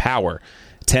accuracy and power,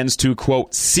 tends to,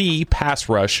 quote, see pass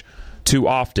rush too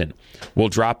often, will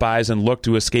drop eyes and look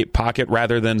to escape pocket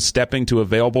rather than stepping to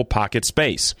available pocket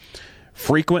space,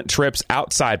 frequent trips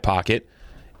outside pocket,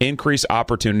 increase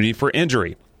opportunity for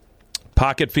injury.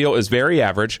 Pocket feel is very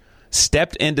average,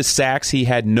 stepped into sacks he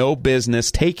had no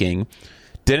business taking,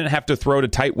 didn't have to throw to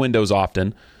tight windows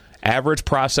often, average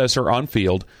processor on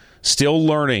field, still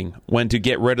learning when to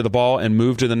get rid of the ball and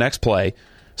move to the next play,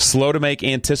 slow to make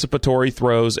anticipatory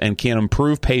throws, and can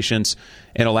improve patience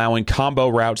in allowing combo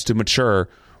routes to mature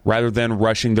rather than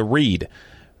rushing the read.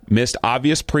 Missed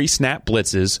obvious pre-snap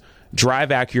blitzes,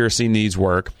 drive accuracy needs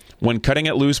work. When cutting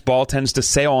it loose, ball tends to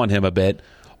sail on him a bit.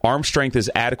 Arm strength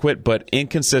is adequate but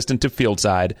inconsistent to field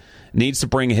side. Needs to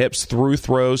bring hips through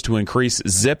throws to increase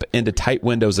zip into tight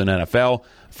windows in NFL.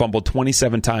 Fumbled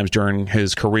 27 times during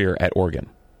his career at Oregon.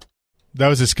 That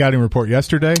was a scouting report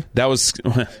yesterday? That was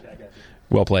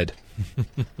well played.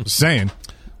 Saying.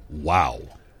 Wow.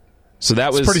 So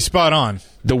that was pretty spot on.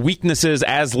 The weaknesses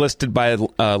as listed by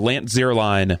Lance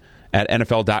Zierlein at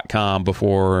NFL.com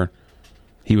before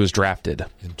he was drafted.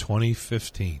 In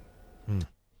 2015.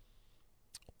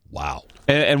 Wow.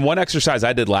 And one exercise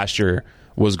I did last year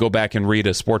was go back and read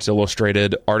a Sports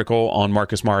Illustrated article on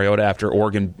Marcus Mariota after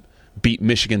Oregon beat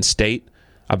Michigan State.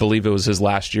 I believe it was his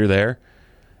last year there.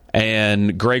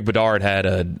 And Greg Bedard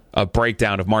had a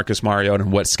breakdown of Marcus Mariota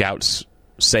and what scouts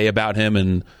say about him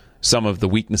and some of the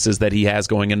weaknesses that he has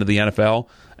going into the NFL.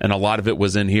 And a lot of it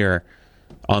was in here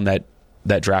on that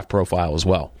draft profile as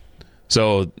well.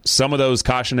 So some of those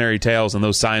cautionary tales and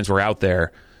those signs were out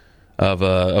there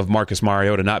of Marcus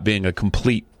Mariota not being a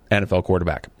complete NFL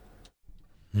quarterback.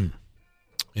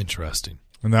 Interesting.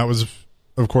 And that was,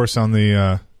 of course, on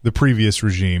the previous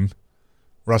regime,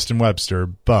 Rustin Webster,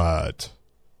 but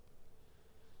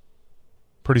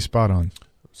pretty spot on.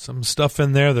 some stuff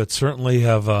in there that certainly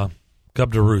have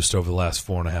come to roost over the last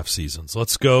 4.5 seasons.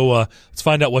 Let's go. Let's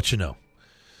find out what you know.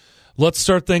 Let's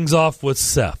start things off with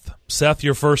Seth. Seth,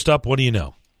 you're first up. What do you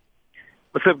know?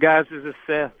 What's up, guys? This is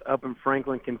Seth up in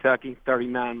Franklin, Kentucky,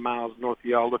 39 miles north of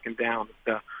y'all, looking down at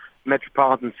the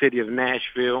metropolitan city of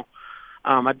Nashville.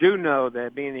 I do know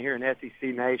that being here in SEC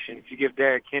Nation, if you give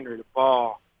Derrick Henry the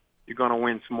ball, you're going to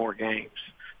win some more games.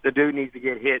 The dude needs to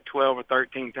get hit 12 or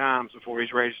 13 times before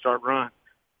he's ready to start running.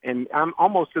 And I'm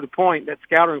almost to the point that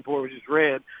scouting report was just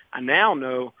read. I now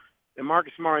know that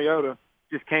Marcus Mariota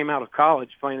just came out of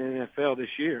college playing in the NFL this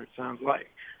year, it sounds like.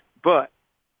 But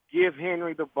give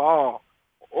Henry the ball.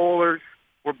 Oilers,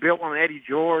 we're built on Eddie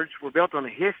George. We're built on a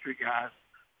history, guys.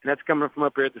 And that's coming from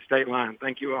up here at the state line.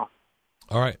 Thank you all.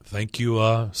 All right. Thank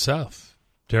you, Seth.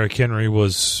 Derrick Henry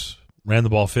ran the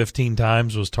ball 15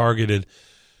 times, was targeted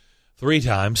 3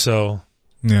 times. So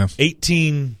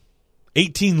 18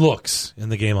 looks in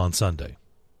the game on Sunday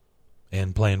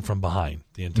and playing from behind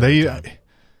the entire time.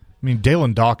 I mean,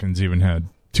 Dalen Dawkins even had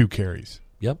 2 carries.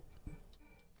 Yep.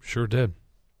 Sure did.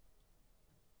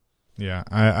 Yeah,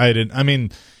 I didn't. I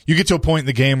mean, you get to a point in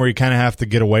the game where you kind of have to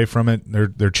get away from it.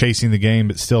 They're chasing the game,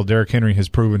 but still, Derrick Henry has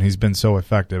proven he's been so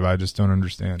effective. I just don't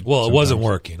understand. Well, it wasn't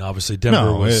working. Obviously,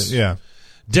 Denver was.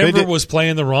 Denver was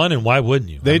playing the run, and why wouldn't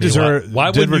you? They deserve.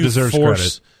 Why Denver deserves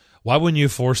credit. Why wouldn't you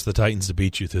force the Titans to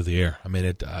beat you through the air? I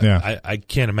mean, I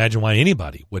can't imagine why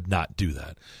anybody would not do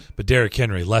that. But Derrick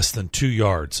Henry, less than 2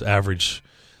 yards, average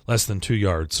less than 2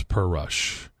 yards per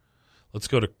rush. Let's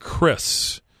go to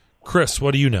Chris. Chris,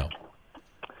 what do you know?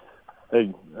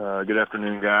 Hey, good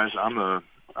afternoon, guys.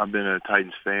 I've been a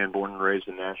Titans fan, born and raised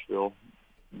in Nashville.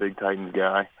 Big Titans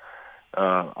guy.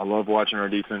 I love watching our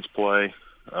defense play.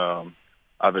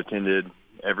 I've attended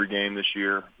every game this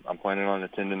year. I'm planning on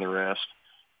attending the rest.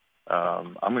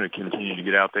 I'm going to continue to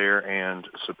get out there and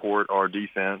support our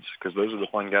defense because those are the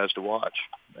fun guys to watch.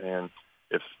 And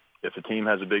if a team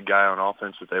has a big guy on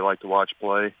offense that they like to watch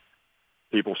play,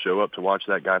 people show up to watch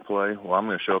that guy play. Well, I'm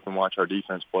going to show up and watch our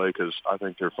defense play because I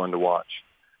think they're fun to watch.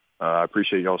 I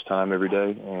appreciate y'all's time every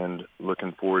day and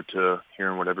looking forward to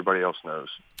hearing what everybody else knows.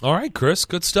 All right, Chris,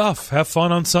 good stuff. Have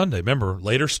fun on Sunday. Remember,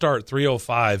 later start,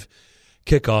 3:05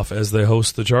 kickoff as they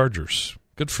host the Chargers.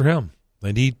 Good for him.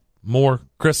 They need more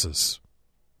Chris's,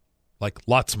 like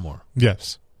lots more.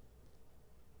 Yes.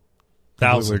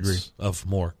 Thousands of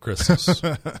more Chris's.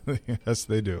 Yes,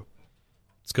 they do.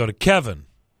 Let's go to Kevin.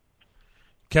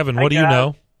 Kevin, what do you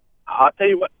know? I'll tell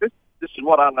you what, this is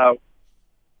what I know.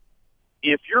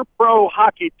 If your pro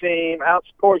hockey team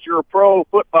outscores your pro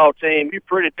football team, you're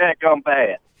pretty dadgum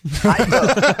bad.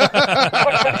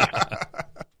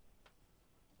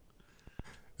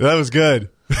 That was good.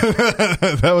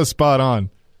 That was spot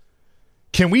on.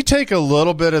 Can we take a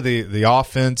little bit of the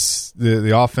offense,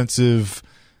 the offensive,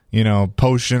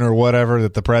 potion or whatever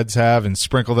that the Preds have and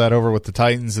sprinkle that over with the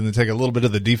Titans, and then take a little bit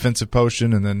of the defensive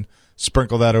potion and then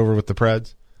sprinkle that over with the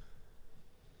Preds?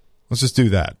 Let's just do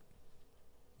that.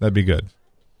 That'd be good.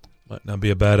 Might not be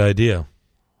a bad idea.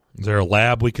 Is there a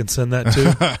lab we can send that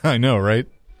to? I know, right?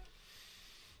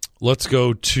 Let's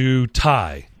go to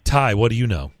Ty. Ty, what do you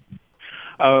know?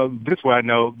 This is what I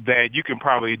know, that you can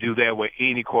probably do that with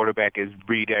any quarterback is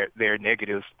read their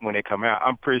negatives when they come out.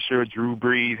 I'm pretty sure Drew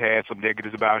Brees had some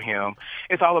negatives about him.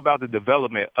 It's all about the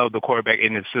development of the quarterback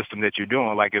in the system that you're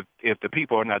doing. Like if the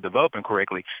people are not developing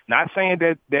correctly, not saying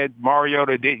that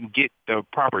Mariota didn't get the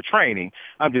proper training.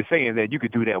 I'm just saying that you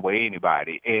could do that with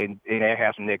anybody and that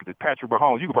has some negatives. Patrick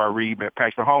Mahomes, you could probably read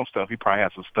Patrick Mahomes stuff. He probably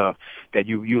has some stuff that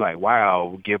you like,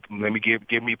 wow, give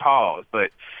me pause.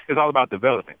 But it's all about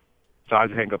development. So I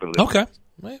just hang up and listen. Okay.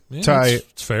 Yeah, Ty,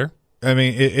 it's fair. I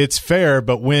mean, it's fair,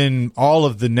 but when all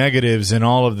of the negatives and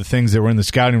all of the things that were in the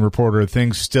scouting report are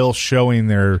things still showing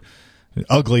their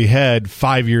ugly head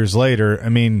 5 years later, I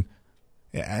mean,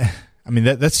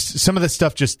 that's some of that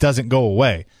stuff just doesn't go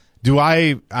away.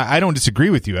 I don't disagree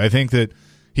with you. I think that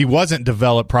he wasn't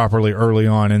developed properly early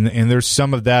on, and there's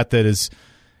some of that is,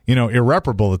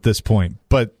 irreparable at this point.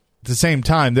 But at the same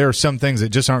time, there are some things that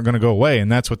just aren't going to go away, and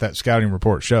that's what that scouting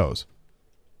report shows.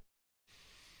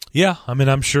 Yeah, I mean,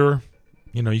 I'm sure,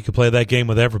 you could play that game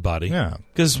with everybody. Yeah.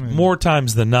 Because more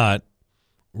times than not,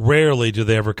 rarely do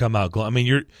they ever come out. I mean,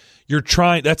 you're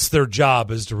trying, that's their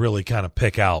job, is to really kind of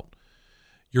pick out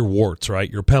your warts, right?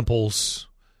 Your pimples.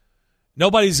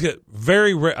 Nobody's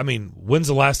when's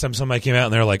the last time somebody came out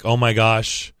and they're like, oh my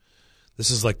gosh,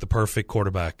 this is like the perfect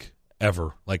quarterback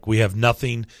ever. Like, we have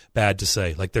nothing bad to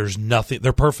say. Like, there's nothing.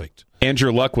 They're perfect.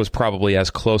 Andrew Luck was probably as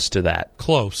close to that.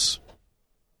 Close.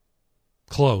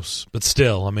 But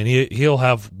still, I mean, he'll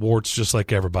have warts just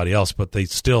like everybody else, but they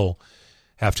still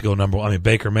have to go number one. I mean,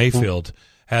 Baker Mayfield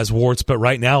has warts, but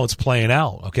right now it's playing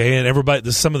out. Okay, and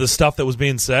everybody, some of the stuff that was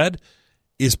being said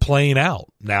is playing out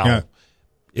now. Yeah.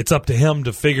 It's up to him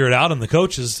to figure it out and the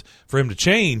coaches for him to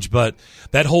change. But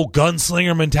that whole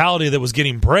gunslinger mentality that was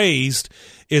getting praised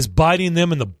is biting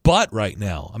them in the butt right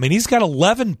now. I mean, he's got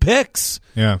 11 picks,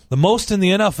 the most in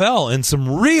the NFL, and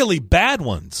some really bad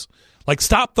ones. Like,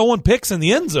 stop throwing picks in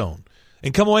the end zone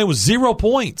and come away with 0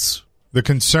 points. The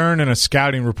concern in a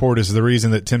scouting report is the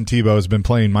reason that Tim Tebow has been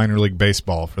playing minor league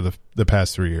baseball for the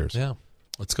past 3 years. Yeah.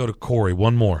 Let's go to Corey.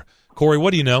 One more. Corey,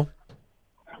 what do you know?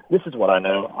 This is what I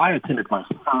know. I attended my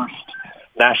first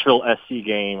Nashville SC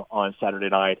game on Saturday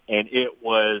night, and it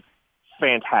was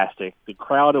fantastic. The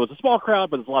crowd, it was a small crowd,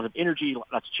 but there's a lot of energy,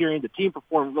 lots of cheering. The team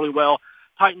performed really well.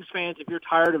 Titans fans, if you're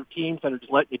tired of teams that are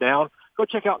just letting you down, go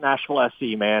check out Nashville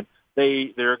SC, man.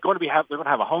 They're going to have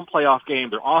a home playoff game.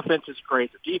 Their offense is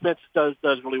great. Their defense does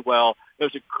really well. It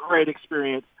was a great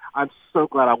experience. I'm so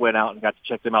glad I went out and got to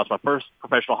check them out. It's my first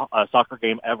professional soccer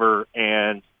game ever,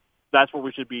 and that's where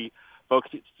we should be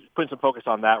putting some focus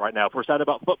on that right now. If we're sad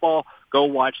about football, go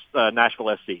watch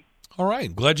Nashville SC. All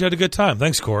right. Glad you had a good time.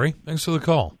 Thanks, Corey. Thanks for the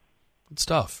call. Good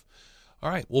stuff. All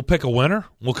right. We'll pick a winner.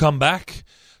 We'll come back.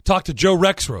 Talk to Joe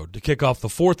Rexrode to kick off the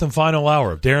fourth and final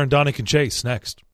hour of Darren, Donick, and Chase next.